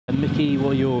Micky,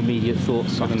 what are your immediate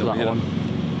thoughts after that one?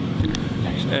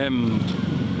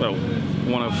 Well,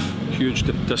 one of huge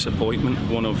disappointment,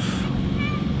 one of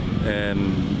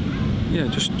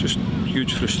just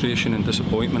huge frustration and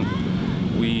disappointment.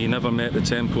 We never met the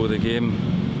tempo of the game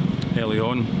early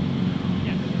on.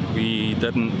 We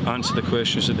didn't answer the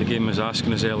questions that the game was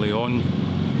asking us early on.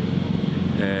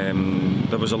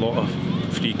 There was a lot of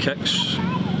free kicks.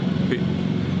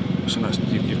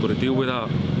 You've got to deal with that.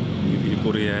 You've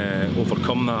got to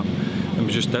overcome that, and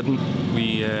we just didn't.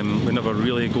 We never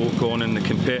really gone in the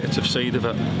competitive side of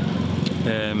it.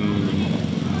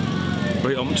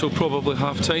 Right up until probably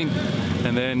half time,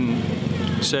 and then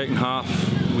second half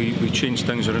we changed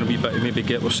things around a wee bit to maybe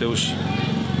get ourselves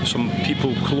some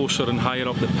people closer and higher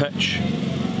up the pitch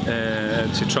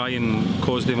to try and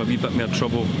cause them a wee bit more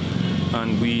trouble,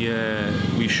 and we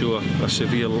show a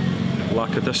severe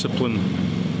lack of discipline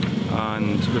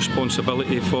and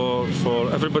responsibility for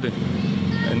everybody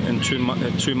in two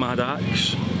mad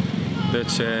acts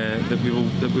that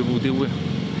we will deal with.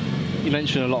 You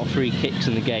mentioned a lot of free kicks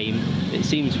in the game. It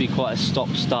seems to be quite a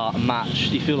stop-start match.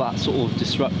 Do you feel that sort of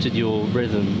disrupted your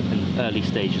rhythm in early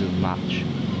stages of the match?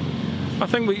 I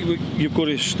think you've got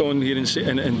to stand here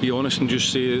and be honest and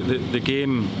just say that the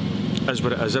game is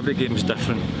what it is. Every game is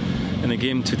different, and the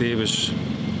game today was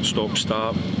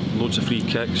stop-start, loads of free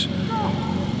kicks.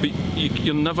 But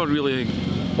you're never really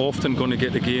often going to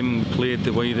get the game played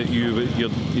the way that you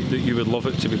would love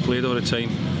it to be played all the time.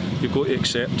 You've got to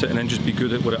accept it and then just be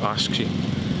good at what it asks you.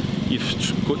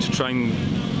 You've got to try and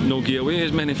not give away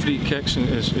as many free kicks, and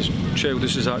as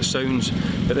childish as that sounds,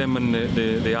 but then when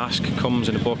the ask comes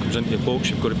and the ball comes into your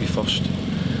box, you've got to be first.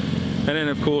 And then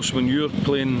of course when you're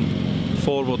playing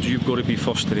forward, you've got to be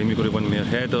first to them. You've got to win more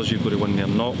headers, you've got to win more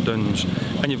knockdowns,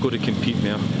 and you've got to compete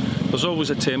more. There's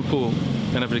always a tempo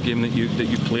in every game that you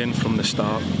play in from the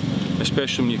start,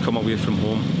 especially when you come away from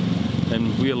home.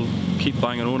 And we'll keep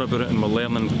banging on about it, and we're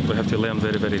learning. We have to learn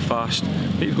very, very fast.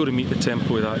 But you've got to meet the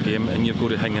tempo of that game, and you've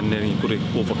got to hang in there, and you've got to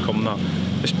overcome that,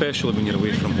 especially when you're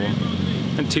away from home.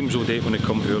 And teams will do it when they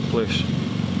come to our place.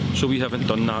 So we haven't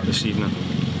done that this evening.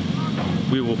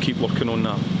 We will keep working on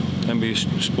that, and we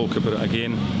spoke about it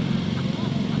again.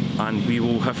 And we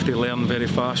will have to learn very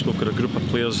fast. We've got a group of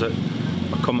players that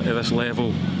are coming to this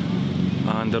level,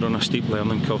 and they're on a steep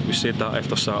learning curve. We said that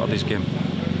after Saturday's game.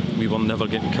 We were never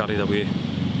getting carried away.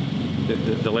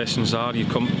 The lessons are you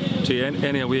come to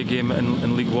any away game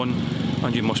in League One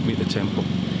and you must meet the tempo.